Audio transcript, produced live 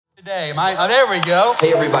Today, there we go.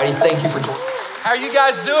 Hey everybody, thank you for joining. How are you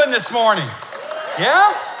guys doing this morning?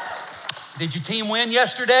 Yeah? Did your team win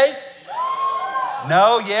yesterday?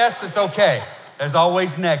 No, yes, it's okay. There's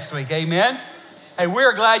always next week, amen? Hey,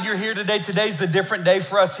 we're glad you're here today. Today's a different day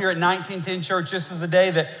for us here at 1910 Church. This is the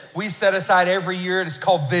day that we set aside every year. It's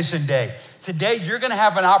called Vision Day. Today, you're gonna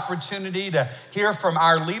have an opportunity to hear from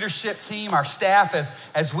our leadership team, our staff,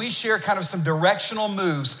 as we share kind of some directional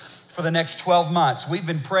moves for the next 12 months. We've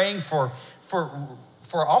been praying for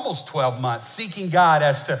almost 12 months, seeking God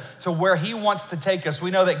as to where he wants to take us. We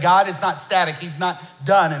know that God is not static, he's not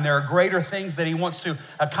done, and there are greater things that he wants to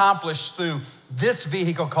accomplish through this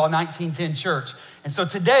vehicle called 1910 Church. And so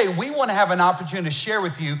today, we wanna have an opportunity to share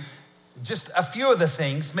with you just a few of the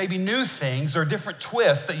things, maybe new things or different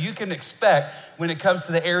twists that you can expect when it comes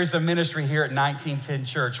to the areas of ministry here at 1910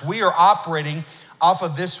 Church. We are operating off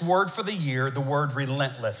of this word for the year, the word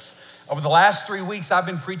relentless. Over the last 3 weeks, I've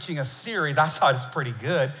been preaching a series, I thought it's pretty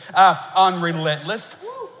good, on relentless.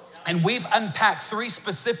 And we've unpacked 3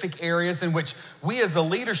 specific areas in which we as a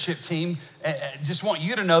leadership team just want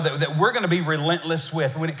you to know that we're gonna be relentless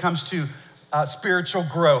with when it comes to spiritual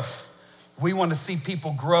growth. We want to see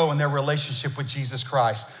people grow in their relationship with Jesus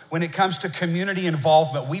Christ. When it comes to community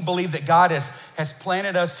involvement, we believe that God has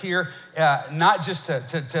planted us here, not just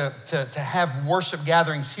to have worship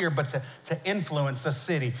gatherings here, but to influence the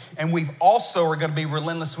city. And we've also are going to be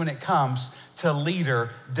relentless when it comes to leader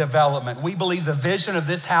development. We believe the vision of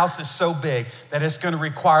this house is so big that it's going to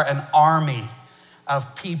require an army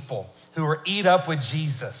of people who are eat up with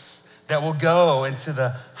Jesus, that will go into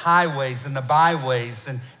the highways and the byways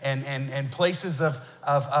and places of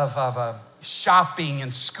shopping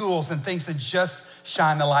and schools and things that just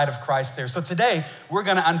shine the light of Christ there. So today, we're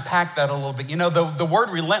gonna unpack that a little bit. You know, the word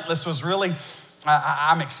relentless was really,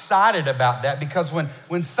 I'm excited about that because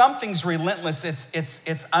when something's relentless,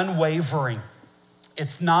 it's unwavering.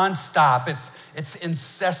 It's nonstop, it's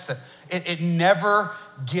incessant. It never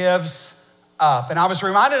gives up. And I was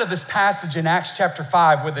reminded of this passage in Acts chapter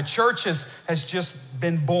 5 where the church has just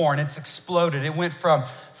been born. It's exploded. It went from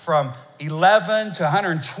 11 to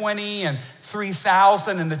 120 and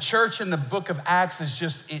 3,000. And the church in the book of Acts is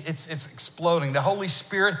just, it's exploding. The Holy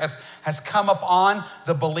Spirit has come upon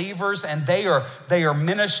the believers and they are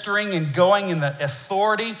ministering and going in the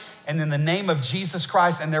authority and in the name of Jesus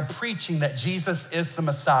Christ. And they're preaching that Jesus is the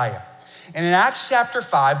Messiah. And in Acts chapter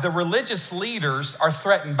 5, the religious leaders are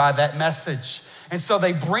threatened by that message. And so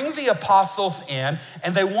they bring the apostles in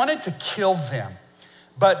and they wanted to kill them.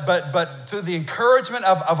 But through the encouragement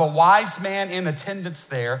of a wise man in attendance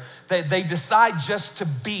there, they decide just to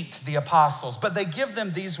beat the apostles. But they give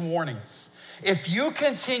them these warnings. If you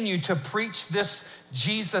continue to preach this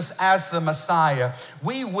Jesus as the Messiah,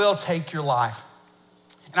 we will take your life.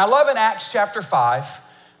 And I love in Acts chapter 5,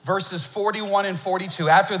 verses 41 and 42,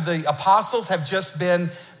 after the apostles have just been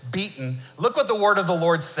beaten, look what the word of the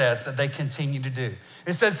Lord says that they continue to do.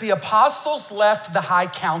 It says, the apostles left the high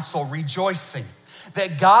council rejoicing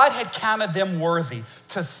that God had counted them worthy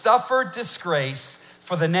to suffer disgrace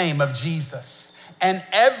for the name of Jesus. And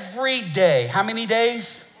every day, how many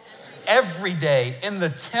days? Every day in the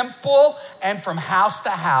temple and from house to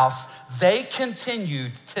house, they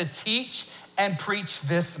continued to teach and preach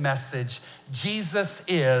this message. Jesus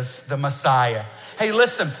is the Messiah. Hey,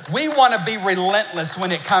 listen, we want to be relentless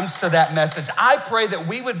when it comes to that message. I pray that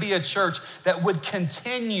we would be a church that would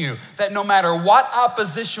continue, that no matter what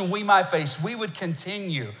opposition we might face, we would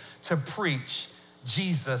continue to preach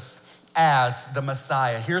Jesus as the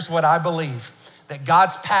Messiah. Here's what I believe, that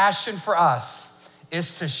God's passion for us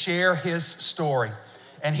is to share his story.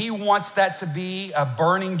 And he wants that to be a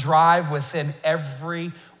burning drive within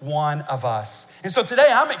every one of us. And so today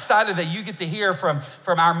I'm excited that you get to hear from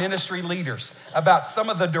our ministry leaders about some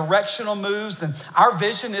of the directional moves, and our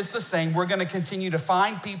vision is the same. We're gonna continue to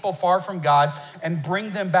find people far from God and bring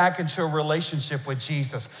them back into a relationship with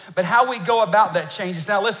Jesus. But how we go about that changes.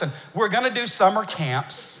 Now listen, we're gonna do summer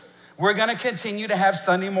camps. We're gonna continue to have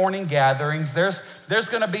Sunday morning gatherings. There's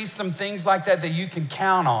gonna be some things like that you can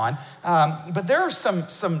count on. But there are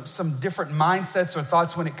some different mindsets or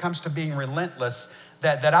thoughts when it comes to being relentless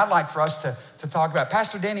that I'd like for us to talk about.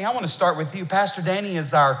 Pastor Danny, I wanna start with you. Pastor Danny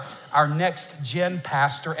is our next gen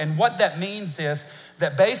pastor. And what that means is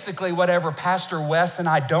that basically whatever Pastor Wes and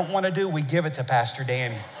I don't wanna do, we give it to Pastor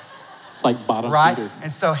Danny. It's like bottom right? feeder.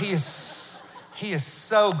 And so he is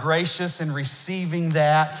so gracious in receiving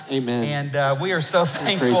that. Amen. And we are so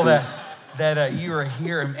thankful that you are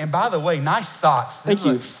here. And by the way, nice socks. They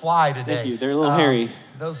look fly today. Thank you. They're a little hairy.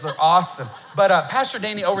 Those are awesome. But Pastor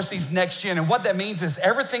Danny oversees Next Gen, and what that means is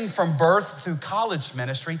everything from birth through college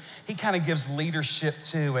ministry, he kind of gives leadership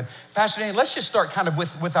to. And Pastor Danny, let's just start kind of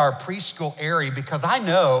with our preschool area, because I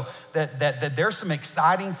know that there's some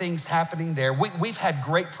exciting things happening there. We've had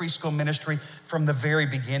great preschool ministry from the very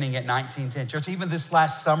beginning at 1910 Church. Even this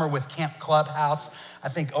last summer with Camp Clubhouse, I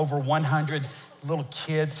think over 100 little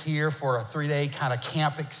kids here for a 3-day kind of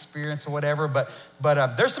camp experience or whatever. But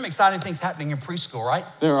there's some exciting things happening in preschool, right?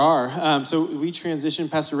 There are. So we transitioned.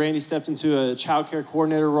 Pastor Randy stepped into a child care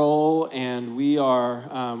coordinator role, and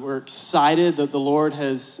we're excited that the Lord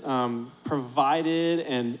has provided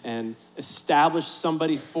and established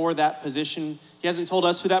somebody for that position. He hasn't told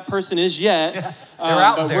us who that person is yet. Yeah, they're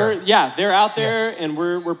out there. They're out there, yes. And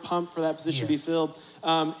we're pumped for that position to be filled.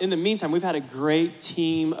 In the meantime, we've had a great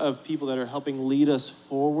team of people that are helping lead us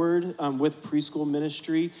forward with preschool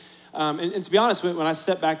ministry. And to be honest, when I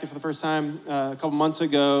stepped back there for the first time a couple months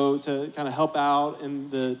ago to kind of help out in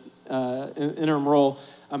the interim role,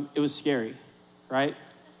 it was scary, right?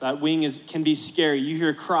 That wing can be scary. You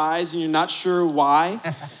hear cries and you're not sure why.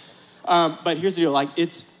 But here's the deal, like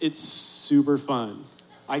it's super fun.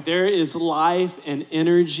 Like there is life and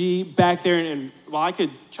energy back there. And while I could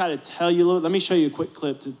try to tell you a little, let me show you a quick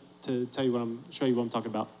clip to show you what I'm talking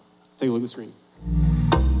about. Take a look at the screen.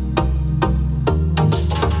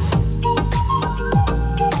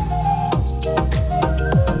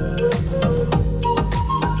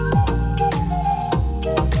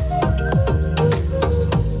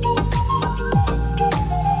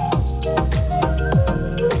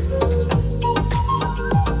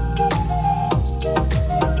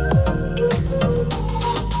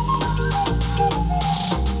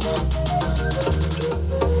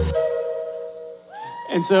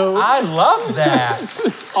 And so I love that.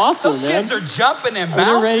 It's awesome, Those man. kids are jumping and bouncing.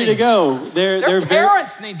 They're ready to go. Their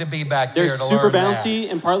parents need to be back there They're to super learn bouncy,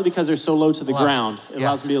 that. and partly because they're so low to the ground, it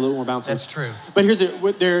allows them to be a little more bouncy. That's true. But here's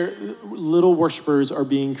it: their little worshipers are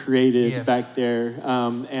being created Yes. back there,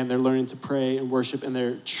 and they're learning to pray and worship, and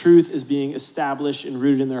their truth is being established and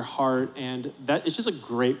rooted in their heart, and that it's just a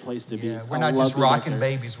great place to be. Yeah, we're I not love just being back rocking there.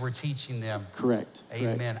 babies, we're teaching them. Correct.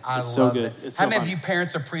 Amen. I It's love so good. it. It's How so many of fun. you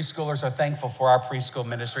parents of preschoolers are thankful for our preschool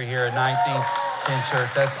ministry here at 1910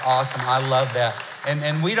 Church? That's awesome. I love that.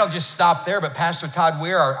 And we don't just stop there, but Pastor Todd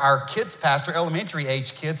Weir, our kids pastor, elementary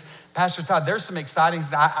age kids, Pastor Todd, there's some exciting,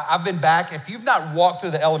 I've been back. If you've not walked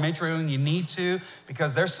through the elementary room, you need to,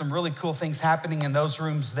 because there's some really cool things happening in those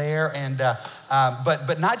rooms there. And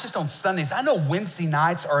but not just on Sundays. I know Wednesday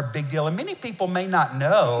nights are a big deal, and many people may not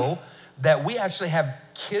know that we actually have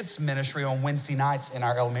kids ministry on Wednesday nights in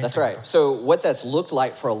our elementary. That's right. So what that's looked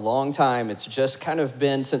like for a long time, it's just kind of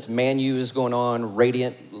been since Man U is going on,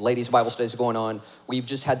 Radiant Ladies Bible Studies is going on, we've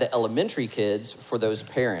just had the elementary kids for those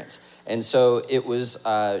parents. And so it was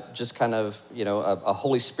just kind of, a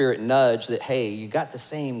Holy Spirit nudge that, hey, you got the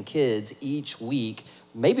same kids each week.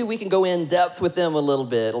 Maybe we can go in depth with them a little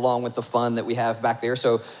bit along with the fun that we have back there.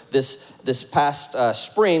 So this past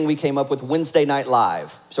spring, we came up with Wednesday Night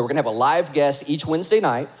Live. So we're gonna have a live guest each Wednesday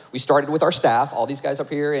night. We started with our staff. All these guys up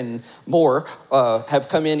here and more have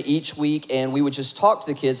come in each week, and we would just talk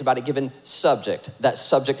to the kids about a given subject. That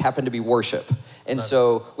subject happened to be worship. And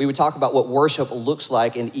so we would talk about what worship looks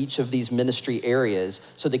like in each of these ministry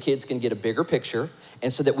areas so the kids can get a bigger picture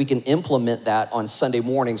and so that we can implement that on Sunday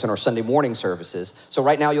mornings in our Sunday morning services. So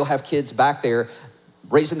right now you'll have kids back there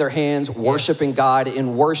raising their hands, worshiping God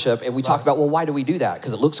in worship. And we talk about, well, why do we do that?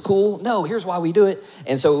 Because it looks cool? No, here's why we do it.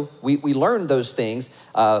 And so we learn those things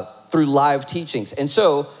through live teachings. And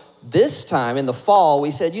so this time in the fall,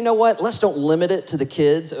 we said, you know what? Let's don't limit it to the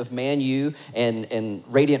kids of Man U and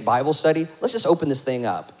Radiant Bible Study. Let's just open this thing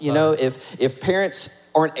up. If parents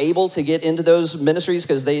aren't able to get into those ministries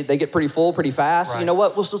because they get pretty full pretty fast, you know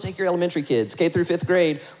what? We'll still take your elementary kids. K through 5th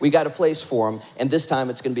grade, we got a place for them. And this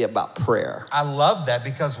time it's going to be about prayer. I love that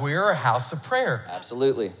because we're a house of prayer.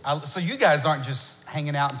 Absolutely. So you guys aren't just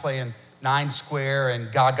hanging out and playing 9 square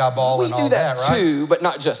and gaga ball and all that, right? We do that too, but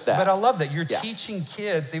not just that. But I love that. You're teaching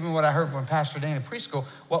kids, even what I heard from Pastor Dan in preschool,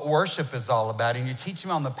 what worship is all about. And you're teaching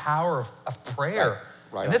them on the power of prayer.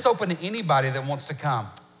 Right. And it's open to anybody that wants to come.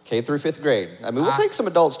 K through 5th grade. I mean, we'll take some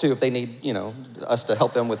adults too if they need, us to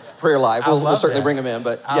help them with prayer life. We'll certainly bring them in.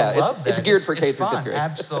 But it's geared for K through 5th grade.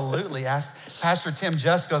 Absolutely. Pastor Tim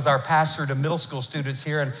Jusko is our pastor to middle school students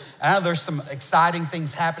here. And I know there's some exciting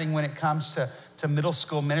things happening when it comes to to middle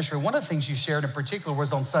school ministry. One of the things you shared in particular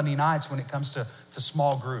was on Sunday nights when it comes to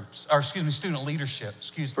small groups, or student leadership,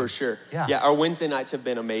 For sure. Yeah, our Wednesday nights have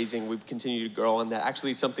been amazing. We've continued to grow on that.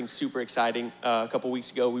 Actually, something super exciting. A couple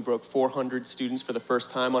weeks ago, we broke 400 students for the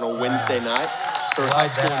first time on a Wednesday night for high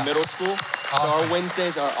school and middle school. Awesome. So our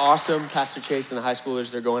Wednesdays are awesome. Pastor Chase and the high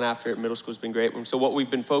schoolers, they're going after it. Middle school's been great. So what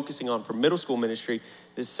we've been focusing on for middle school ministry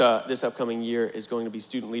this upcoming year is going to be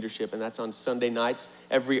student leadership, and that's on Sunday nights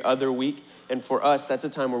every other week. And for us, that's a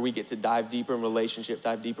time where we get to dive deeper in relationship,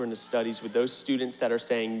 dive deeper into studies with those students that are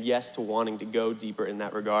saying yes to wanting to go deeper in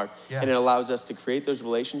that regard. Yeah. And it allows us to create those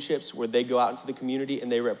relationships where they go out into the community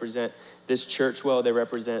and they represent this church well, they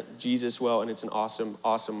represent Jesus well, and it's an awesome,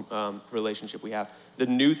 awesome relationship we have. The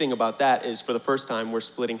new thing about that is for the first time, we're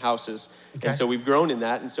splitting houses. Okay. And so we've grown in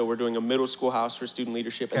that. And so we're doing a middle school house for student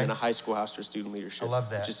leadership and then a high school house for student leadership. I love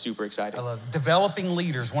that. Which is super exciting. I love it. Developing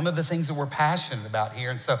leaders, one of the things that we're passionate about here.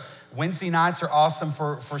 And so Wednesday nights are awesome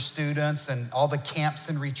for students and all the camps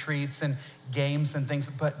and retreats and games and things.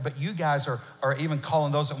 But you guys are even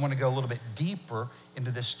calling those that want to go a little bit deeper into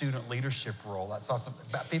this student leadership role. That's awesome.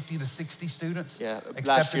 About 50 to 60 students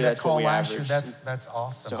accepted that call last year. That's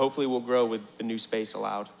awesome. So hopefully we'll grow with the new space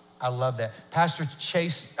allowed. I love that. Pastor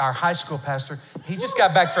Chase, our high school pastor, he just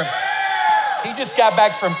got back from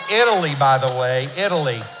Italy, by the way.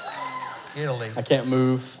 Italy. I can't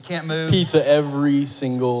move. Can't move. Pizza every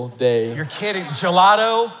single day. You're kidding.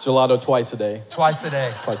 Gelato? Gelato twice a day. Twice a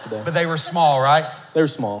day. Twice a day. But they were small, right? They were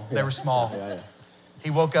small. They were small. Yeah. He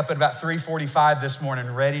woke up at about 3:45 this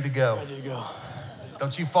morning, ready to go. Ready to go.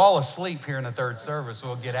 Don't you fall asleep here in the third service.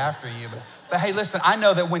 We'll get after you. But hey, listen, I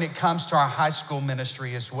know that when it comes to our high school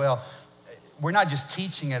ministry as well, we're not just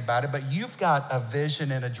teaching about it, but you've got a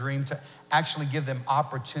vision and a dream to actually give them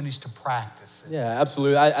opportunities to practice it. Yeah,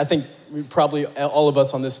 absolutely. I think probably all of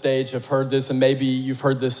us on this stage have heard this, and maybe you've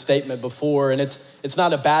heard this statement before, and it's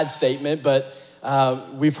not a bad statement, but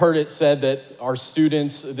we've heard it said that our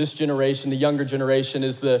students, this generation, the younger generation,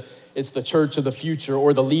 it's the church of the future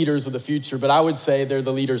or the leaders of the future. But I would say they're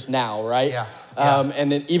the leaders now, right? Yeah. And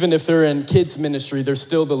then even if they're in kids ministry, they're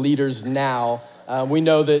still the leaders now. We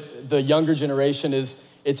know that the younger generation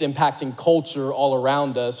it's impacting culture all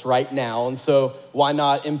around us right now. And so why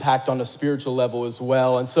not impact on a spiritual level as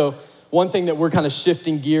well? And so one thing that we're kind of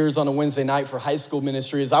shifting gears on a Wednesday night for high school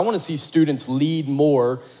ministry is I want to see students lead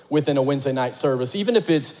more within a Wednesday night service. Even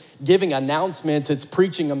if it's giving announcements, it's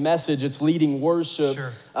preaching a message, it's leading worship.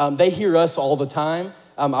 Sure. They hear us all the time.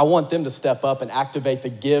 I want them to step up and activate the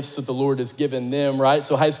gifts that the Lord has given them, right?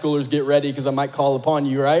 So high schoolers, get ready because I might call upon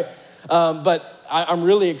you, right? But I'm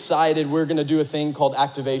really excited. We're going to do a thing called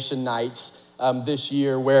Activation Nights this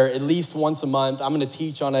year where at least once a month I'm going to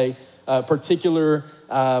teach on a particular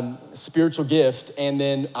spiritual gift, and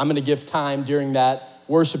then I'm going to give time during that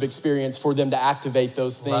worship experience for them to activate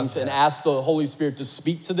those things and ask the Holy Spirit to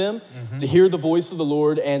speak to them, to hear the voice of the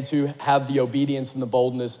Lord, and to have the obedience and the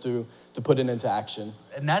boldness to put it into action.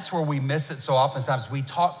 And that's where we miss it so oftentimes. We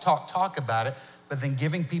talk about it, but then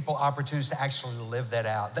giving people opportunities to actually live that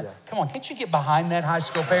out. Come on, can't you get behind that, high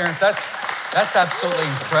school parents? That's absolutely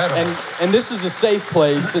incredible. And this is a safe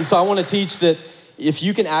place, and so I want to teach that if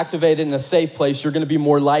you can activate it in a safe place, you're going to be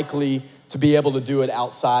more likely to be able to do it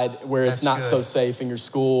outside where it's not so safe in your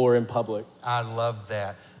school or in public. I love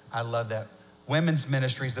that. Women's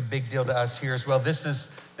ministry is a big deal to us here as well. This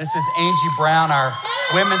is Angie Brown, our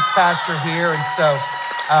women's pastor here, and so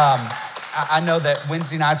I know that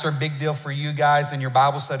Wednesday nights are a big deal for you guys, and your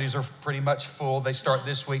Bible studies are pretty much full. They start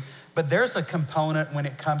this week, but there's a component when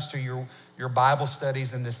it comes to your Bible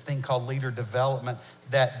studies and this thing called leader development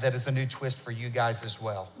that is a new twist for you guys as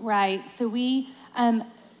well. Right. So we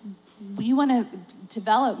want to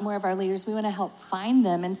develop more of our leaders. We want to help find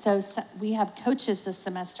them. And so we have coaches this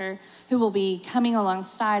semester who will be coming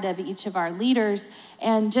alongside of each of our leaders,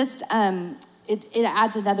 and just it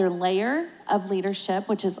adds another layer of leadership,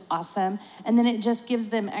 which is awesome. And then it just gives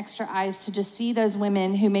them extra eyes to just see those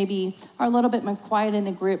women who maybe are a little bit more quiet in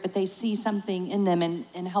a group, but they see something in them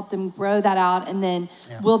and help them grow that out. And then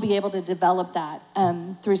we'll be able to develop that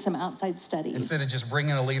through some outside studies. Instead of just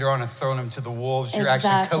bringing a leader on and throwing them to the wolves, you're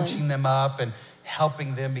actually coaching them up and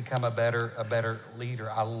helping them become a better leader.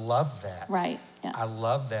 I love that. Right. Yeah. I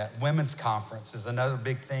love that. Women's conference is another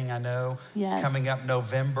big thing I know. Yes. It's coming up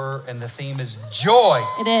November, and the theme is joy.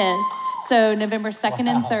 It is. So November 2nd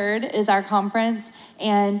and 3rd is our conference.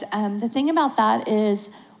 And the thing about that is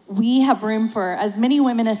we have room for as many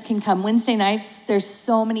women as can come. Wednesday nights, there's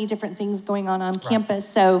so many different things going on campus.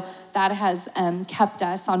 So that has kept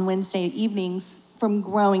us on Wednesday evenings from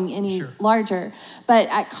growing any larger. But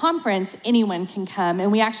at conference, anyone can come.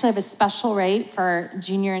 And we actually have a special rate for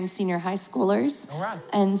junior and senior high schoolers. All right.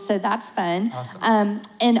 And so that's fun. Awesome.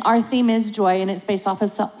 And our theme is joy, and it's based off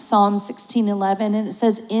of Psalm 16:11. And it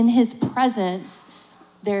says, in his presence,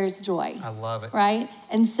 there's joy. I love it. Right?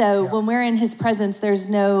 And so when we're in his presence, there's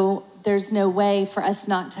no way for us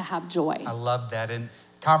not to have joy. I love that. And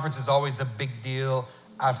conference is always a big deal.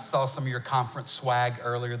 I saw some of your conference swag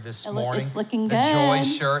earlier this morning. It's looking good. The Joy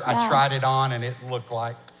shirt, I tried it on and it looked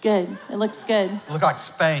like. Good. It looks good. It looked like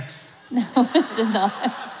Spanx. No, it did not.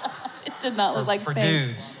 It did not look like for Spanx.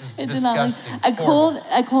 dudes. It did not look. Horrible.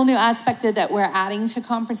 A cool new aspect that we're adding to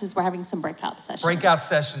conferences. We're having some breakout sessions. Breakout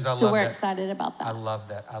sessions, I love that. So we're excited about that. I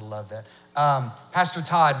love that. Pastor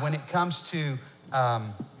Todd, when it comes to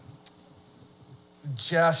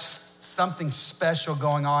just something special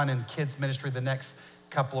going on in kids ministry the next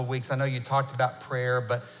couple of weeks, I know you talked about prayer,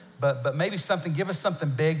 but maybe give us something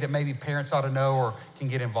big that maybe parents ought to know or can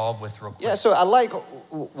get involved with real quick. Yeah, so I like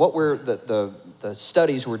what the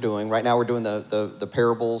studies we're doing. Right now we're doing the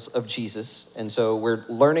parables of Jesus. And so we're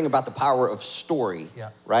learning about the power of story,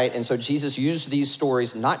 right? And so Jesus used these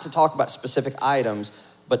stories not to talk about specific items,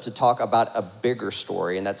 but to talk about a bigger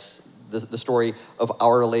story. And that's the story of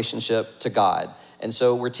our relationship to God. And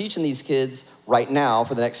so we're teaching these kids right now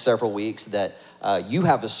for the next several weeks that you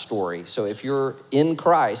have a story. So if you're in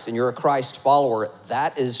Christ and you're a Christ follower,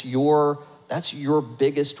 that's your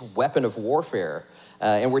biggest weapon of warfare.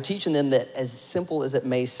 And we're teaching them that, as simple as it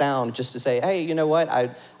may sound, just to say, hey, you know what?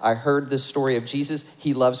 I heard this story of Jesus.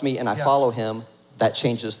 He loves me and I follow him. That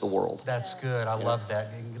changes the world. That's good. I love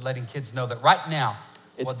that. And letting kids know that right now,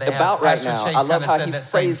 it's about right now. I love how he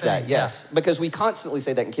phrased that, yes. Because we constantly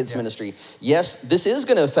say that in kids ministry. Yes, this is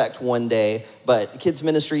going to affect one day, but kids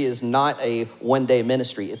ministry is not a one-day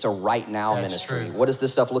ministry. It's a right now ministry. True. What does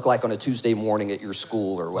this stuff look like on a Tuesday morning at your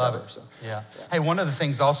school or whatever? Love it. So. Yeah. Hey, one of the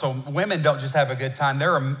things also, women don't just have a good time.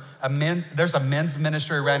 There's a men's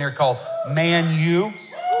ministry around here called Man U.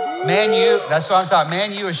 Man U, that's what I'm talking.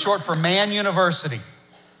 Man U is short for Man University.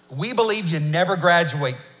 We believe you never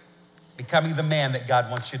graduate becoming the man that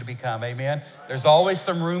God wants you to become, amen? There's always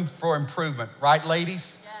some room for improvement, right,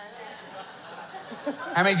 ladies? Yes.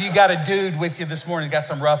 How many of you got a dude with you this morning who got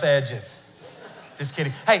some rough edges? Just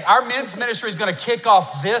kidding. Hey, our men's ministry is going to kick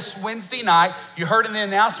off this Wednesday night. You heard in the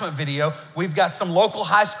announcement video, we've got some local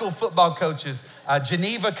high school football coaches.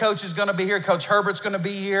 Geneva coach is going to be here. Coach Herbert's going to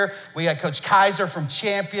be here. We got Coach Kaiser from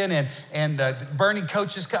Champion and Bernie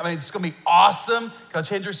coaches coming. It's going to be awesome. Coach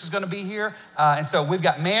Hendricks is going to be here. And so we've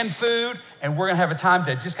got man food, and we're going to have a time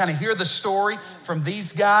to just kind of hear the story from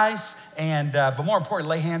these guys. And but more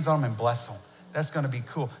importantly, lay hands on them and bless them. That's going to be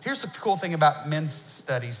cool. Here's the cool thing about men's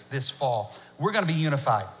studies this fall. We're going to be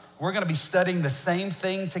unified. We're going to be studying the same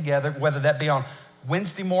thing together, whether that be on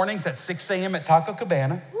Wednesday mornings at 6 a.m. at Taco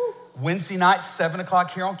Cabana, Wednesday nights, 7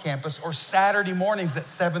 o'clock here on campus, or Saturday mornings at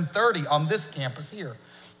 7:30 on this campus here.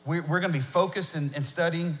 We're going to be focused in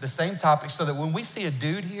studying the same topic so that when we see a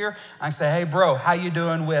dude here, I can say, hey, bro, how you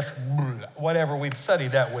doing with whatever we've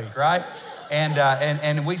studied that week, right?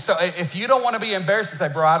 So if you don't want to be embarrassed and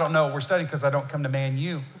say, bro, I don't know what we're studying because I don't come to Man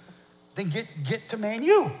U, then get to Man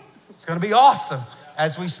U. It's going to be awesome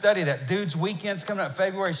as we study that. Dudes, weekends coming up in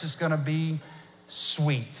February, it's just going to be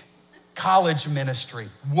sweet. College ministry,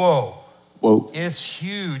 whoa. It's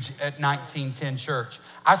huge at 1910 Church.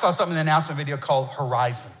 I saw something in the announcement video called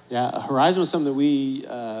Horizon. Yeah, Horizon was something that we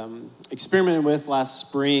experimented with last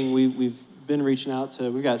spring. We've been reaching out to,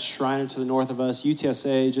 we've got Shriner to the north of us,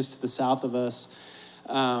 UTSA just to the south of us.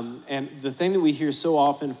 And the thing that we hear so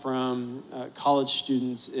often from college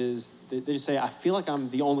students is they just say, I feel like I'm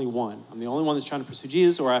the only one. I'm the only one that's trying to pursue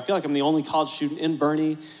Jesus, or I feel like I'm the only college student in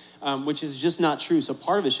Bernie, which is just not true. So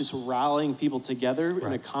part of it's just rallying people together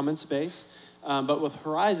in a common space. But with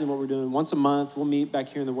Horizon, what we're doing, once a month, we'll meet back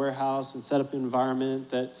here in the warehouse and set up an environment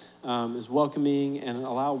that is welcoming and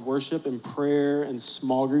allow worship and prayer and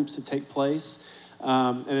small groups to take place.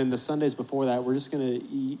 And then the Sundays before that, we're just going to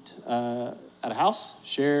eat at a house,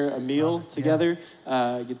 share a meal together,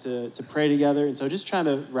 get to pray together. And so just trying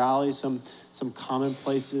to rally some common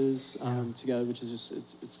places together, which is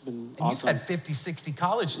just, it's been awesome. And you've had 50, 60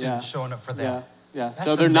 college students showing up for that. Yeah, That's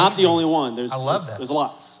so they're not the amazing. only one. I love that. There's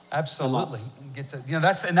lots. Absolutely. Lots.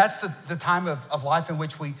 That's the time of life in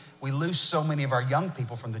which we lose so many of our young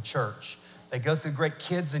people from the church. They go through great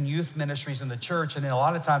kids and youth ministries in the church, and then a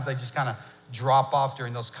lot of times they just kind of drop off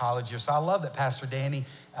during those college years. So I love that Pastor Danny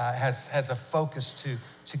has a focus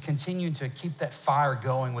to continue to keep that fire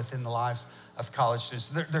going within the lives of college students.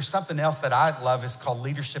 There's something else that I love. It's called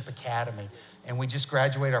Leadership Academy. And we just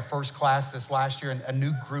graduated our first class this last year, and a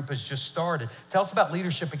new group has just started. Tell us about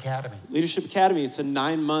Leadership Academy. Leadership Academy, it's a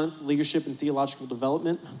 9-month leadership and theological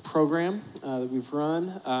development program that we've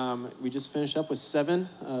run. We just finished up with 7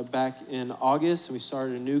 back in August, and we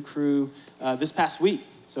started a new crew this past week.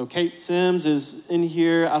 So Kate Sims is in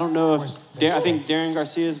here. I don't know if, I think Darren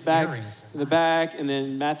Garcia is back in the back, and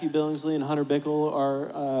then Matthew Billingsley and Hunter Bickle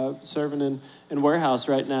are serving in warehouse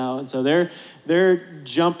right now. And so they're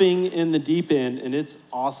jumping in the deep end, and it's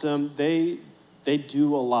awesome. They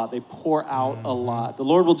do a lot. They pour out a lot. The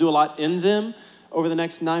Lord will do a lot in them over the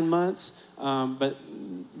next 9 months, but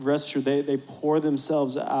rest assured, they pour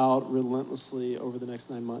themselves out relentlessly over the next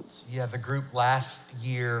 9 months. Yeah, the group last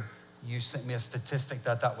year, you sent me a statistic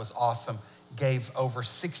that I thought was awesome, gave over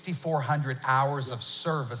 6,400 hours of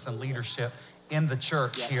service and leadership in the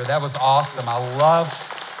church here. That was awesome. I love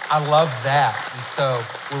that. And so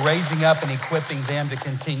we're raising up and equipping them to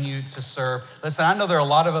continue to serve. Listen, I know there are a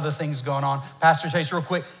lot of other things going on. Pastor Chase, real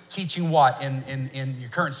quick, teaching what in your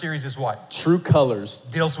current series is what? True Colors.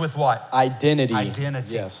 Deals with what? Identity.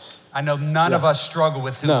 Identity. Yes. I know none of us struggle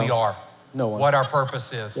with who we are. No one. What our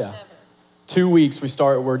purpose is. Yeah. 2 weeks,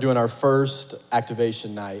 we're doing our first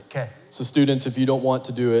activation night. Okay. So students, if you don't want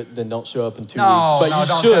to do it, then don't show up in 2 No, weeks. But no, you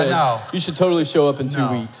don't should. no. You should totally show up in 2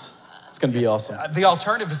 No. weeks. It's gonna be awesome. The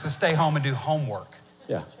alternative is to stay home and do homework.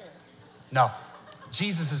 Yeah. No,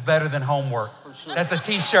 Jesus is better than homework. That's a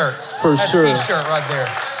t-shirt. For sure. That's a t-shirt right there.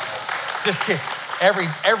 Just kidding.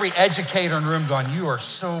 Every educator in the room going, you are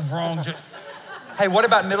so wrong. Hey, what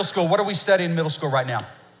about middle school? What are we studying in middle school right now?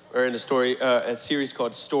 We're in a series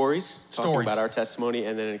called Stories, talking about our testimony,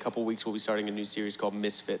 and then in a couple weeks we'll be starting a new series called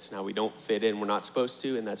Misfits, and how we don't fit in, we're not supposed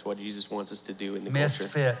to, and that's what Jesus wants us to do in the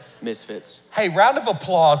culture. Misfits. Hey, round of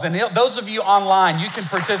applause, and those of you online, you can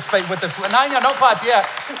participate with us. No, don't clap yet.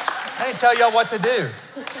 I didn't tell y'all what to do.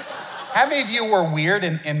 How many of you were weird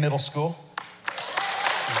in middle school?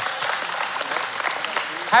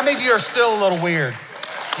 How many of you are still a little weird?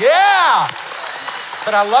 Yeah!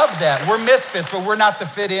 But I love that. We're misfits, but we're not to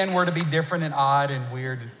fit in. We're to be different and odd and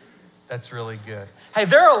weird. That's really good. Hey,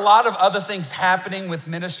 there are a lot of other things happening with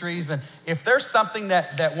ministries. And if there's something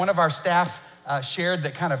that one of our staff shared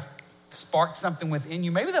that kind of sparked something within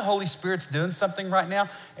you, maybe the Holy Spirit's doing something right now.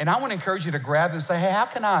 And I want to encourage you to grab and say, hey, how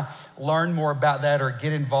can I learn more about that or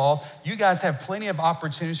get involved? You guys have plenty of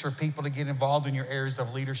opportunities for people to get involved in your areas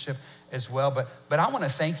of leadership as well. But I want to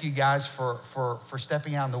thank you guys for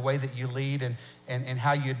stepping out in the way that you lead and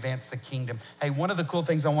how you advance the kingdom. Hey, one of the cool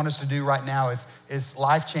things I want us to do right now is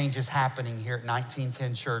life change is happening here at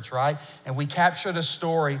 1910 Church, right? And we captured a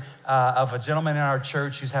story of a gentleman in our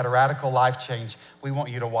church who's had a radical life change. We want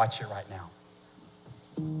you to watch it right now.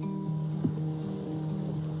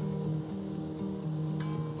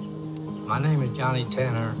 My name is Johnny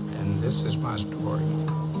Tanner, and this is my story.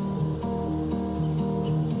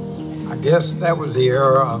 I guess that was the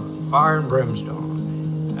era of fire and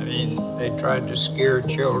brimstone. I mean, they tried to scare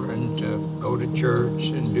children to go to church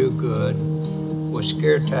and do good with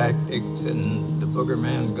scare tactics, and the booger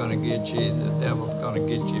man's gonna get you, the devil's gonna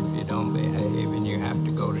get you if you don't behave, and you have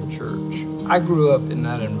to go to church. I grew up in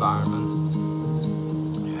that environment,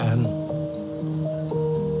 and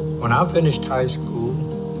when I finished high school,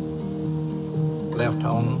 left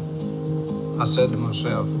home, I said to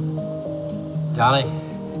myself, Johnny,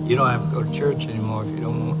 you don't have to go to church anymore if you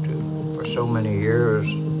don't want to. For so many years,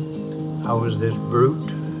 I was this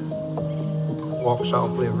brute, walk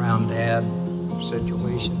softly around dad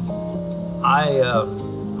situation.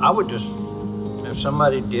 I would just, if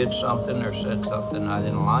somebody did something or said something I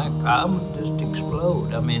didn't like, I would just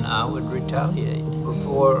explode. I mean, I would retaliate.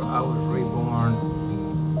 Before I was reborn,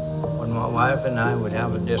 when my wife and I would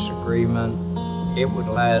have a disagreement, it would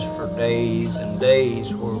last for days and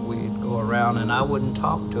days where we'd go around and I wouldn't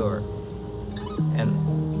talk to her. And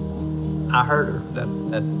I hurt her,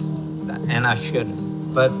 and I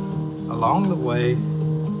shouldn't. But along the way,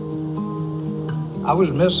 I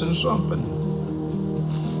was missing something.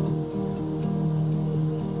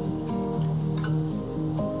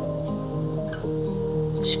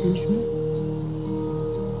 Excuse me?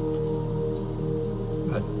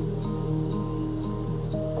 But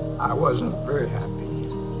I wasn't very happy.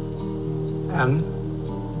 And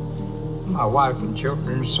my wife and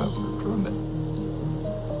children suffered from it.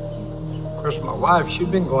 Of course, my wife,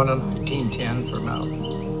 she'd been going to 1910 for about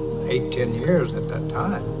 8-10 years at that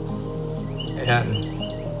time. And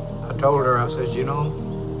I told her, I said, you know,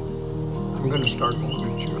 I'm going to start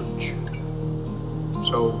going to church.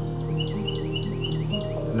 So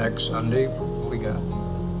the next Sunday, we got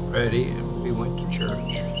ready and we went to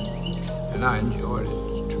church. and I enjoyed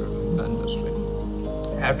it tremendously.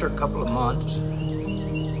 After a couple of months,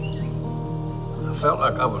 I felt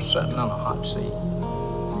like I was sitting on a hot seat.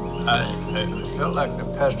 I felt like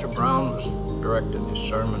that Pastor Brown was directing his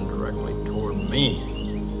sermon directly toward me.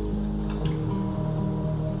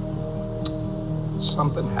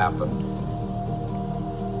 Something happened.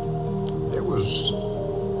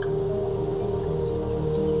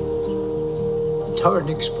 It's hard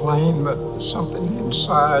to explain, but something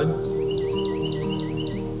inside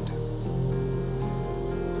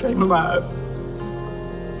came alive.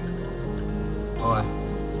 Boy,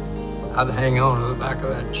 I'd hang on to the back of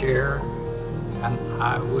that chair and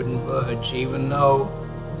I wouldn't budge, even though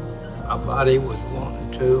my body was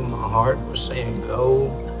wanting to, my heart was saying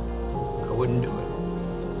go, I wouldn't do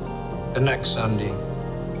it. The next Sunday,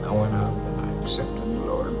 I went up and I accepted the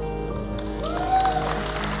Lord.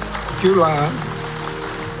 July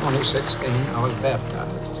 2016, I was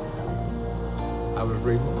baptized. I was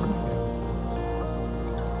reborn again.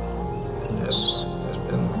 And this has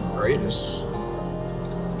been the greatest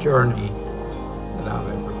journey that I've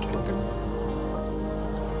ever taken.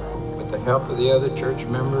 With the help of the other church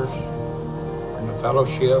members and the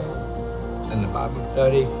fellowship and the Bible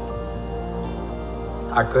study,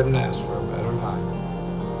 I couldn't ask for a better life.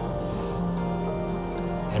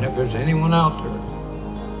 And if there's anyone out there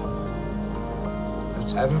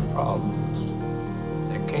that's having problems,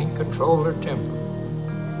 that can't control their temper,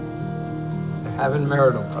 they're having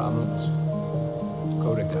marital problems,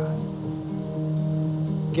 go to God.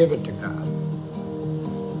 Give it to God.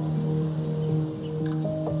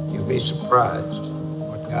 You'll be surprised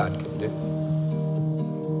what God can do.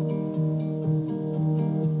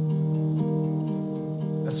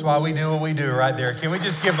 That's why we do what we do right there. Can we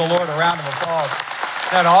just give the Lord a round of applause?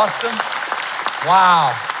 Isn't that awesome?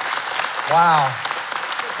 Wow.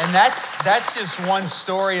 And that's just one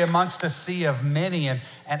story amongst a sea of many. And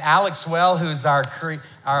Alex Well, who's our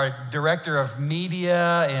director of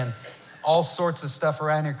media and all sorts of stuff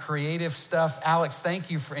around here, creative stuff. Alex,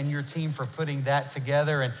 thank you and your team for putting that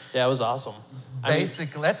together. And yeah, it was awesome.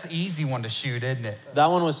 Basically, that's an easy one to shoot, isn't it? That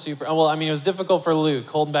one was super. Well, I mean, it was difficult for Luke,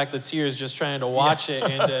 holding back the tears, just trying to watch it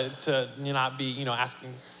and to not be, asking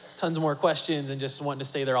tons more questions and just wanting to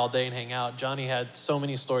stay there all day and hang out. Johnny had so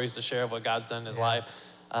many stories to share of what God's done in his life.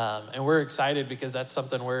 And we're excited because that's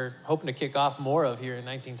something we're hoping to kick off more of here in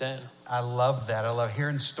 1910. I love that. I love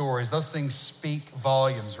hearing stories. Those things speak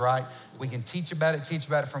volumes, right? We can teach about it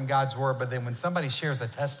from God's word, but then when somebody shares a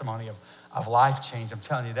testimony of life change, I'm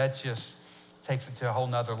telling you, that just takes it to a whole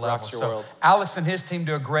nother level. Rocks your world. Alex and his team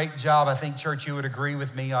do a great job. I think, church, you would agree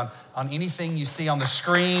with me on anything you see on the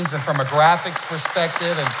screens and from a graphics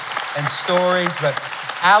perspective and stories. But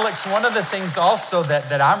Alex, one of the things also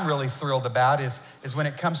that I'm really thrilled about is when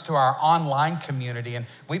it comes to our online community. And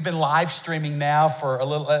we've been live streaming now for a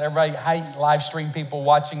little, everybody, hi, live stream people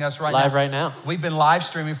watching us right now. Live right now. We've been live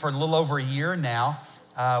streaming for a little over a year now.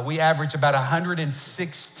 We average about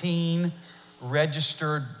 116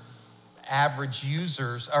 registered average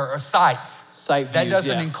users or sites. Site views, that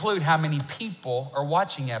doesn't include how many people are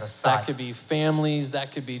watching at a site. That could be families,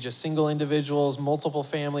 that could be just single individuals, multiple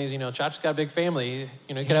families. Chacha's got a big family.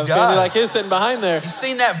 You could have a family like his sitting behind there. You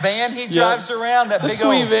seen that van he drives around? That it's big a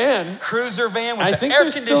sweet old van. Cruiser van with I the think air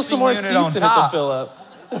there's conditioning still some more unit seats on in it to top. fill up.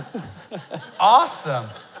 Awesome.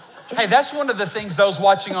 Hey, that's one of the things those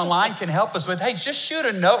watching online can help us with. Hey, just shoot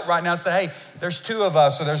a note right now and say, hey, there's 2 of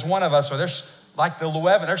us, or there's 1 of us, or there's like the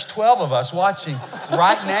 11, there's 12 of us watching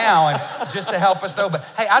right now, and just to help us know. But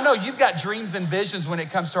hey, I know you've got dreams and visions when it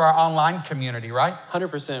comes to our online community, right?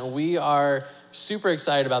 100%. We are super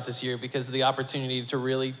excited about this year because of the opportunity to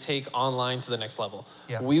really take online to the next level.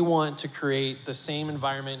 Yeah. We want to create the same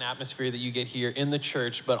environment and atmosphere that you get here in the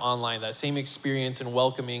church, but online, that same experience and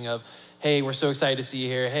welcoming of, hey, we're so excited to see you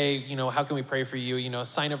here. Hey, how can we pray for you?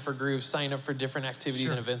 Sign up for groups, sign up for different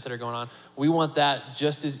activities and events that are going on. We want that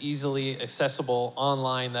just as easily accessible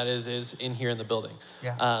online that is in here in the building.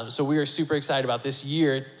 Yeah. So we are super excited about this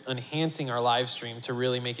year enhancing our live stream to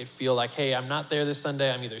really make it feel like, hey, I'm not there this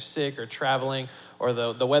Sunday. I'm either sick or traveling, or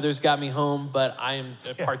the weather's got me home, but I am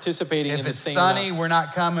participating in the same. If it's sunny, we're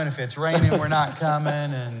not coming. If it's raining, we're not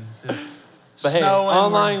coming. And just but hey, snowing,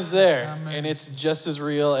 online's there, and it's just as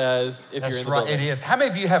real as if you're in the building. It is. How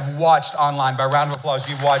many of you have watched online? By round of applause,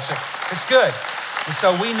 you've watched it. It's good. And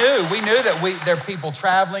so we knew that there are people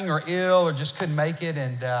traveling or ill or just couldn't make it,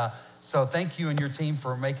 and so thank you and your team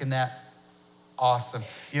for making that awesome.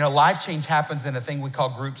 Life change happens in a thing we call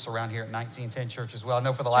groups around here at 1910 Church as well. I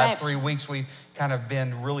know for the last 3 weeks we've kind of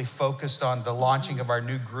been really focused on the launching of our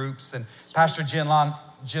new groups, and Pastor Jen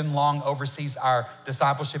Long oversees our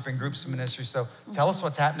discipleship and groups ministry. So tell us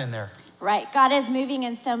what's happening there. Right. God is moving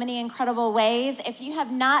in so many incredible ways. If you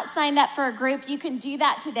have not signed up for a group, you can do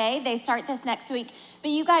that today. They start this next week.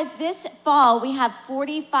 But you guys, this fall, we have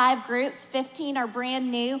 45 groups. 15 are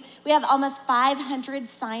brand new. We have almost 500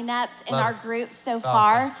 signups in our groups so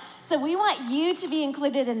far. So we want you to be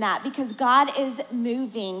included in that because God is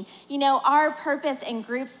moving. You know, our purpose in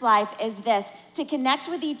Groups Life is this, to connect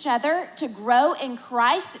with each other, to grow in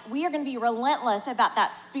Christ. We are going to be relentless about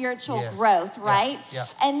that spiritual growth, right? Yeah.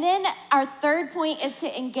 And then our third point is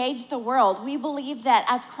to engage the world. We believe that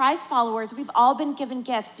as Christ followers, we've all been given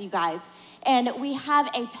gifts, you guys. And we have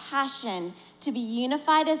a passion to be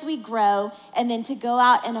unified as we grow and then to go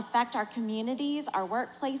out and affect our communities, our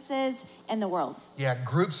workplaces, and the world. Yeah,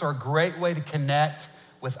 groups are a great way to connect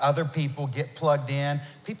with other people, get plugged in.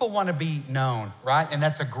 People want to be known, right? And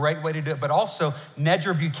that's a great way to do it. But also,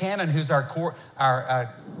 Nedra Buchanan, who's our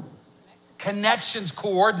connections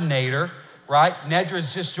coordinator, right?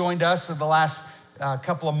 Nedra's just joined us in the last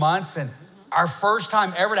couple of months, and our first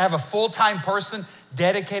time ever to have a full-time person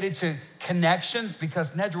dedicated to connections,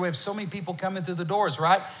 because Nedra, we have so many people coming through the doors,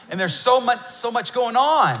 right? And there's so much going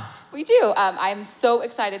on. We do. I'm so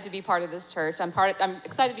excited to be part of this church. I'm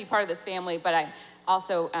excited to be part of this family, but I'm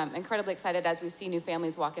also incredibly excited as we see new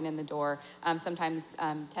families walking in the door, sometimes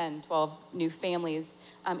 10, 12 new families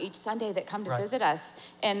each Sunday that come to visit us.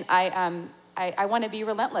 And I want to be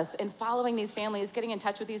relentless in following these families, getting in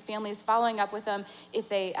touch with these families, following up with them. If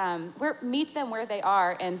they, meet them where they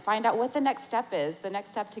are and find out what the next step is, the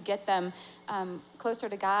next step to get them closer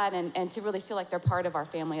to God and to really feel like they're part of our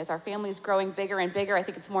family. As our family's growing bigger and bigger, I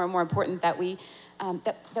think it's more and more important that we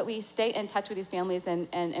stay in touch with these families and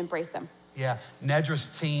embrace them. Yeah,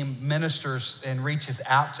 Nedra's team ministers and reaches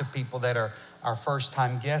out to people that are our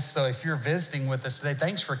first-time guests. So if you're visiting with us today,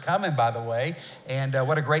 thanks for coming, by the way. And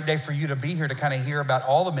what a great day for you to be here to kind of hear about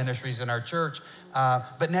all the ministries in our church.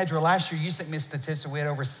 But Nedra, last year you sent me a statistic. We had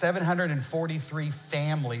over 743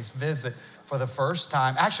 families visit for the first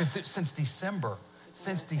time. Actually, since December.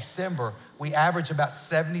 Since December, we average about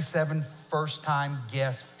 77 first-time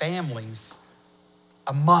guest families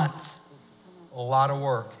a month. A lot of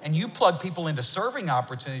work. And you plug people into serving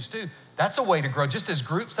opportunities too. That's a way to grow. Just as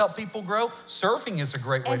groups help people grow, serving is a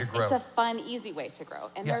great way to grow. It's a fun, easy way to grow.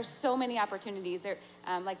 And there's so many opportunities there.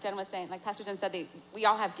 Like Jen was saying, like Pastor Jen said, we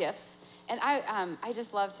all have gifts. And I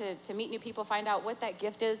just love to meet new people, find out what that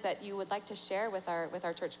gift is that you would like to share with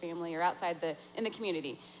our church family or outside in the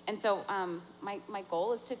community. And so my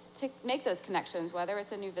goal is to make those connections, whether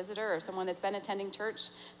it's a new visitor or someone that's been attending church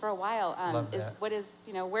for a while.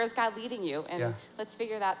 Where's God leading you? And let's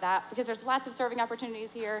figure that because there's lots of serving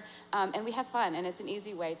opportunities here, and we have fun, and it's an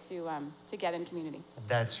easy way to get in community.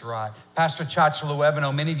 That's right. Pastor Chacha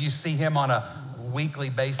Luevano, many of you see him on a weekly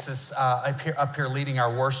basis up here leading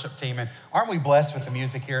our worship team. And aren't we blessed with the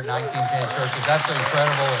music here at 1910 Churches? That's so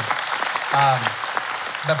incredible.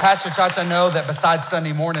 But Pastor Chacha, I know that besides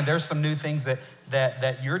Sunday morning, there's some new things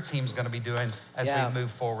that your team's going to be doing as we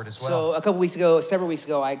move forward as well. So several weeks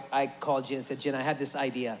ago, I called Jen and said, Jen, I had this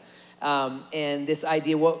idea. And this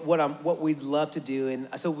idea, what we'd love to do.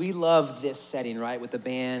 And so we love this setting, right? With the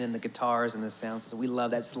band and the guitars and the sound system. We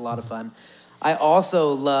love that. It's a lot of fun. I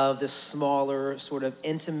also love this smaller, sort of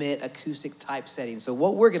intimate, acoustic type setting. So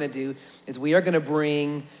what we're going to do is we are going to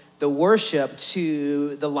bring the worship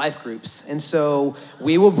to the life groups. And so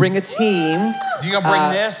we will bring a team. You going to bring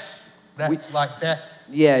this? Like that?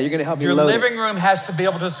 Yeah, you're going to help me Your load living room has to be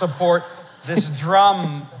able to support this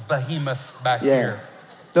drum behemoth back here.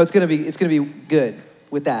 No, it's going to be good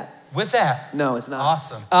with that. With that? No, it's not.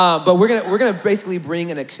 Awesome. But we're gonna basically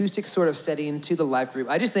bring an acoustic sort of setting to the life group.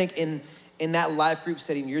 I just think in that life group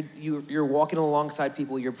setting, you're walking alongside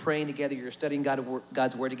people, you're praying together, you're studying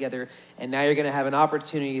God's word together, and now you're gonna have an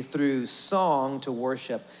opportunity through song to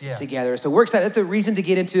worship together. So we're excited. That's a reason to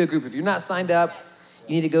get into a group. If you're not signed up,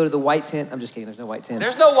 you need to go to the white tent. I'm just kidding. There's no white tent.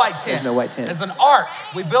 There's no white tent. There's no white tent. There's an ark.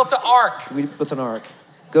 We built an ark. We built an ark.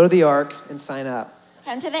 Go to the ark and sign up.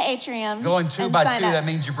 Come to the atrium. Going 2 by 2, that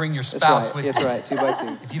means you bring your spouse with you. That's right, 2 by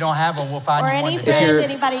 2. If you don't have one, we'll find you one. Or any friend,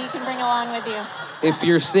 anybody you can bring along with you. If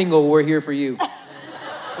you're single, we're here for you.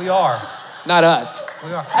 We are. Not us.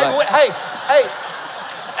 We are. Hey,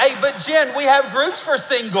 but Jen, we have groups for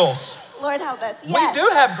singles. Lord help us. Yes, we do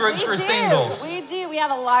have groups for singles. We do. We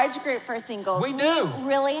have a large group for singles. We do. We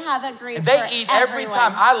really have a group They for eat everyone. every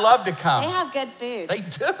time. I love to come. They have good food. They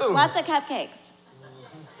do. Lots of cupcakes.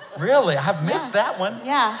 Really? I've missed that one.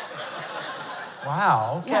 Yeah.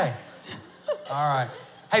 Wow, okay. Yeah. All right.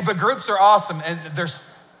 Hey, but groups are awesome. And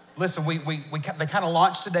listen, they kind of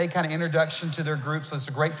launched today, kind of introduction to their groups. So it's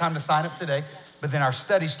a great time to sign up today. But then our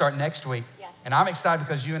studies start next week. Yes. And I'm excited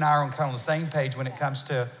because you and I are on kind of the same page when it comes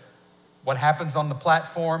to what happens on the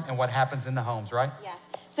platform and what happens in the homes, right? Yes.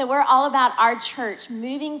 So we're all about our church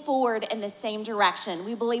moving forward in the same direction.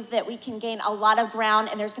 We believe that we can gain a lot of ground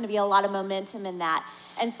and there's going to be a lot of momentum in that.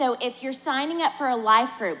 And so if you're signing up for a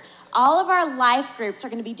life group, all of our life groups are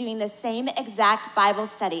going to be doing the same exact Bible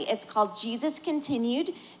study. It's called Jesus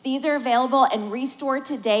Continued. These are available and restored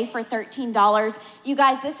today for $13. You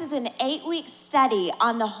guys, this is an 8-week study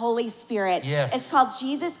on the Holy Spirit. Yes. It's called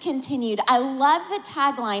Jesus Continued. I love the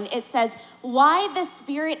tagline. It says, why the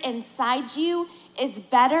Spirit inside you is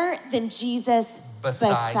better than Jesus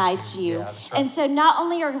beside you. Yeah, that's right. And so not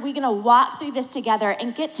only are we going to walk through this together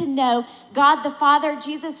and get to know God the Father,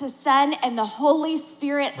 Jesus the Son, and the Holy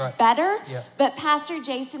Spirit better, but Pastor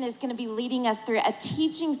Jason is going to be leading us through a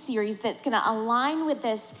teaching series that's going to align with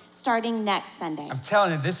this starting next Sunday. I'm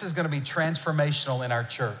telling you, this is going to be transformational in our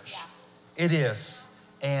church. Yeah. It is.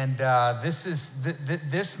 And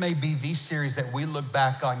this may be the series that we look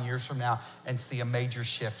back on years from now and see a major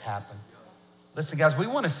shift happen. Listen, guys, we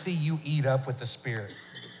want to see you eat up with the Spirit.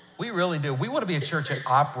 We really do. We want to be a church that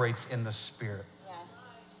operates in the Spirit.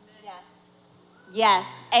 Yes. Yes.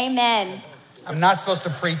 Amen. I'm not supposed to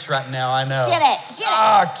preach right now, I know. Get it.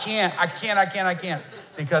 I can't.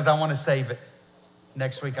 Because I want to save it.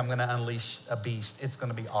 Next week, I'm going to unleash a beast. It's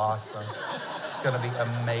going to be awesome. It's going to be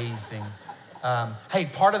amazing. Hey,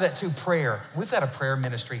 part of that too, prayer. We've got a prayer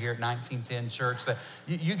ministry here at 1910 Church that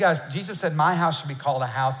you guys, Jesus said, my house should be called a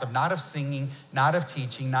house of not of singing, not of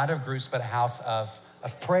teaching, not of groups, but a house of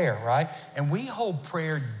prayer, right? And we hold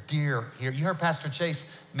prayer dear here. You heard Pastor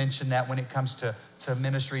Chase mention that when it comes to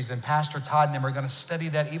ministries, and Pastor Todd and them are going to study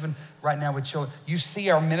that even right now with children. You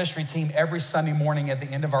see our ministry team every Sunday morning at the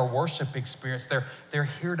end of our worship experience. They're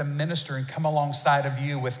here to minister and come alongside of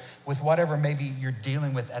you with whatever maybe you're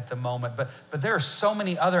dealing with at the moment. But there are so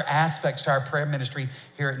many other aspects to our prayer ministry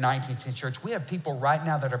here at 1910 Church. We have people right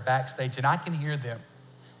now that are backstage, and I can hear them,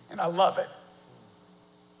 and I love it.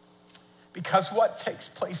 Because what takes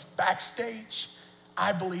place backstage,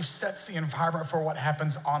 I believe, sets the environment for what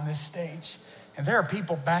happens on this stage. And there are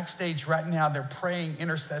people backstage right now, they're praying,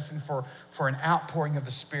 intercessing for an outpouring of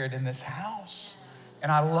the Spirit in this house. And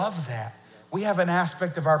I love that. We have an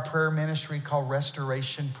aspect of our prayer ministry called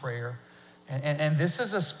restoration prayer. And this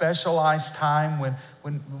is a specialized time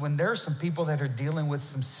when there are some people that are dealing with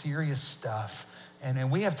some serious stuff. And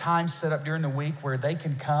we have time set up during the week where they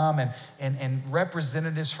can come and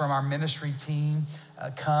representatives from our ministry team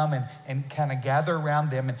come and kind of gather around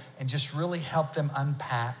them and just really help them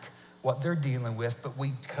unpack what they're dealing with. But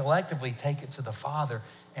we collectively take it to the Father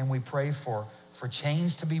and we pray for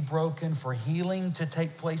chains to be broken, for healing to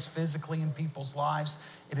take place physically in people's lives.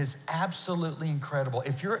 It is absolutely incredible.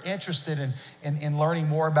 If you're interested in learning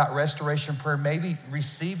more about restoration prayer, maybe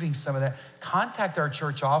receiving some of that, contact our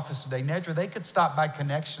church office today. Nedra, they could stop by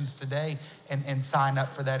Connections today and sign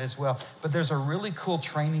up for that as well. But there's a really cool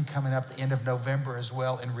training coming up at the end of November as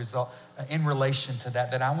well in relation to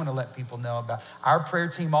that I want to let people know about. Our prayer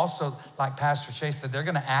team also, like Pastor Chase said, they're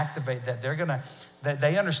going to activate that. That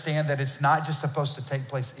they understand that it's not just supposed to take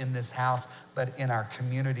place in this house, but in our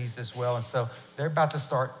communities as well. And so they're about to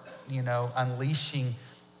start, unleashing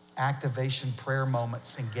activation prayer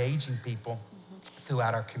moments, engaging people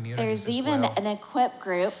throughout our communities. There's even an equip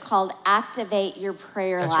group called Activate Your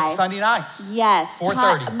Prayer That's Life. Sunday nights. Yes.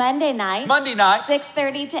 4:30. Monday nights.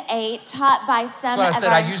 6:30 to 8, taught by some of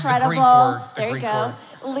our incredible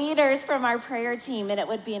leaders from our prayer team, and it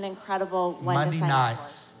would be an incredible one Monday to sign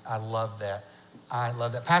nights. I love that.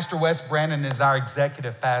 Pastor Wes Brandon is our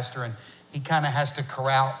executive pastor, and he kind of has to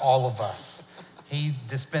corral all of us. He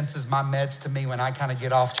dispenses my meds to me when I kind of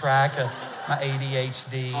get off track of my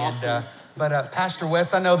ADHD. But Pastor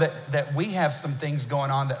Wes, I know that we have some things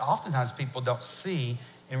going on that oftentimes people don't see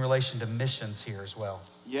in relation to missions here as well.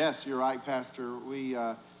 Yes, you're right, Pastor. We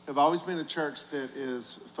have always been a church that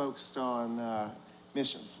is focused on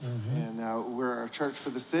missions. Mm-hmm. And we're a church for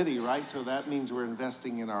the city, right? So that means we're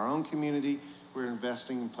investing in our own community. We're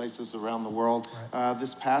investing in places around the world. Right.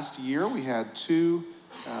 This past year, we had 2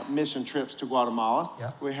 mission trips to Guatemala.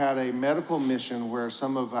 Yep. We had a medical mission where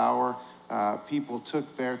some of our people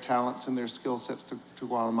took their talents and their skill sets to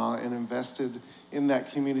Guatemala and invested in that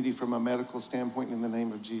community from a medical standpoint in the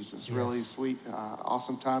name of Jesus. Yes. Really sweet,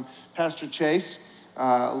 awesome time. Pastor Chase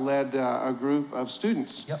led a group of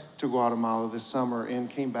students to Guatemala this summer and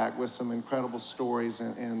came back with some incredible stories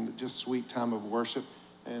and just sweet time of worship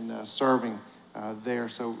and serving there.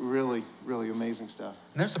 So really, really amazing stuff.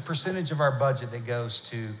 And there's a percentage of our budget that goes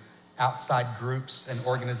to outside groups and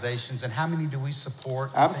organizations. And how many do we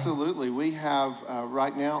support? Absolutely. We have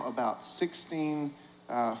right now about 16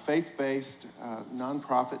 faith-based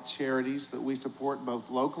nonprofit charities that we support both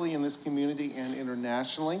locally in this community and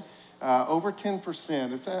internationally. Over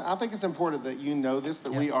 10%. I think it's important that you know this,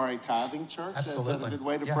 that we are a tithing church. Absolutely. That's a good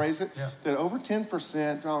way to phrase it. Yeah. That over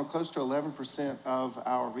 10%, close to 11% of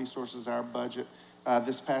our resources, our budget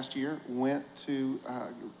this past year went to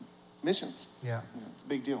missions. Yeah. It's a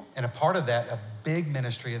big deal. And a part of that, a big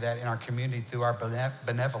ministry of that in our community through our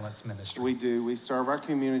benevolence ministry. We do. We serve our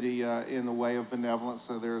community in the way of benevolence.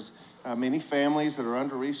 So there's many families that are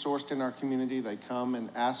under-resourced in our community. They come and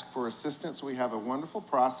ask for assistance. We have a wonderful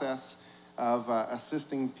process of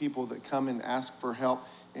assisting people that come and ask for help.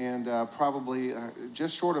 And probably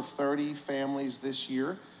just short of 30 families this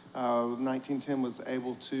year, 1910 was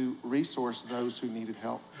able to resource those who needed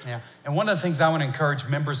help. Yeah, and one of the things I want to encourage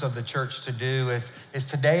members of the church to do is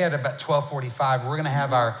today at about 12:45, we're going to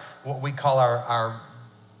have our what we call our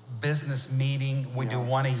business meeting. We do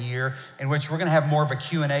one a year, in which we're going to have more of a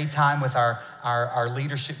Q&A time with our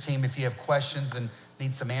leadership team. If you have questions and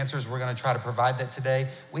need some answers, we're going to try to provide that today.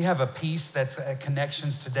 We have a piece that's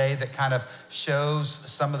Connections today that kind of shows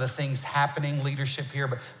some of the things happening, leadership here,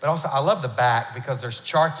 but also I love the back because there's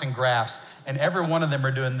charts and graphs, and every one of them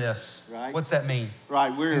are doing this. Right. What's that mean?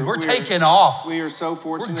 Right. We're taking off. We are so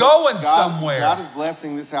fortunate. We're going somewhere. God is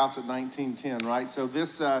blessing this house at 1910, right? So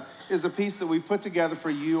this is a piece that we put together for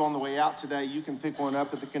you on the way out today. You can pick one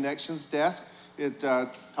up at the Connections desk. It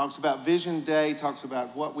talks about Vision Day, talks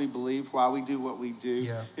about what we believe, why we do what we do.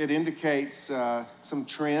 Yeah. It indicates some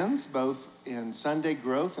trends, both in Sunday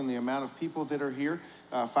growth and the amount of people that are here,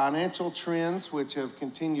 financial trends, which have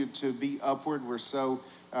continued to be upward. We're so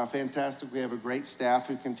fantastic. We have a great staff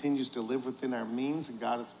who continues to live within our means, and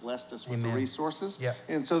God has blessed us with the resources. Yeah.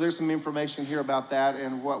 And so there's some information here about that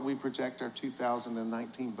and what we project our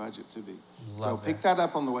 2019 budget to be. Pick that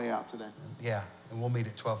up on the way out today. Yeah. And we'll meet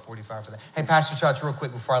at 12:45 for that. Hey, Pastor Chach, real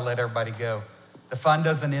quick before I let everybody go. The fun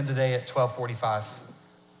doesn't end today at 12:45.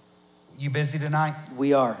 You busy tonight?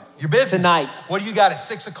 We are. You're busy? Tonight. What do you got at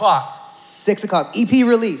 6 o'clock? 6 o'clock. EP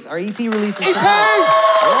release. Our EP release is EP! Tonight.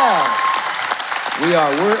 Yeah. We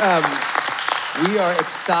are. We are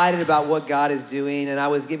excited about what God is doing. And I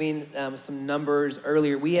was giving some numbers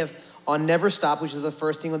earlier. We have on Never Stop, which is the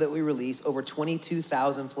first single that we released, over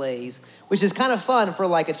 22,000 plays, which is kind of fun for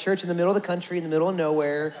like a church in the middle of the country, in the middle of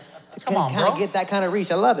nowhere, to kind of get that kind of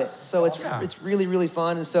reach. I love it. So it's really, really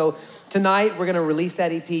fun. And so tonight we're going to release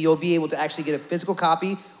that EP. You'll be able to actually get a physical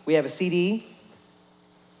copy. We have a CD.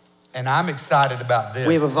 And I'm excited about this.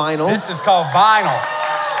 We have a vinyl. This is called vinyl.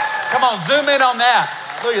 Come on, zoom in on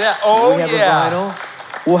that. Look at that. Oh, we have a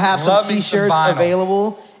vinyl. We'll have some T-shirts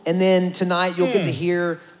available. And then tonight you'll get to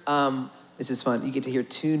hear... this is fun. You get to hear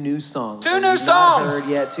 2 new songs. 2 new songs. Not heard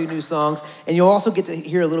yet, 2 new songs. And you'll also get to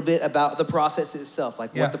hear a little bit about the process itself,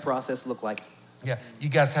 like what the process looked like. Yeah, you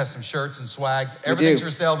guys have some shirts and swag. Everything's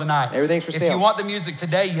for sale tonight. Everything's for sale. If you want the music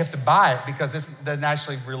today, you have to buy it because it doesn't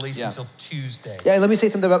actually release until Tuesday. Yeah, let me say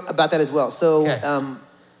something about that as well. So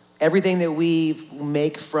everything that we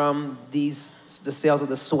make from the sales of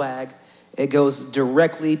the swag, it goes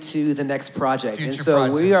directly to the next project. Future and so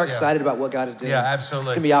projects, we are excited about what God is doing. Yeah,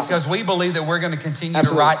 absolutely. It's going to be awesome. Because we believe that we're going to continue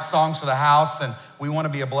to write songs for the house, and we want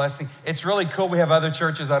to be a blessing. It's really cool. We have other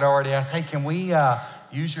churches that already asked, hey, can we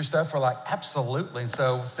use your stuff? We're like, absolutely. And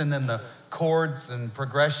so send them the chords and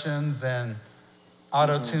progressions and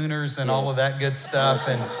auto-tuners and all of that good stuff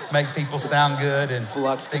and make people sound good. And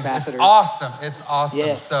flux capacitors. It's awesome. It's awesome.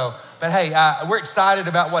 Yes. So, but hey, we're excited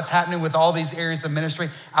about what's happening with all these areas of ministry.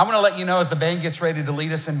 I want to let you know as the band gets ready to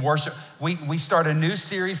lead us in worship, we start a new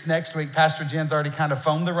series next week. Pastor Jen's already kind of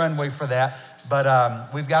foamed the runway for that.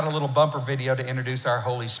 But we've got a little bumper video to introduce our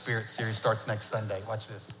Holy Spirit series. Starts next Sunday. Watch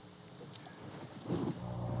this.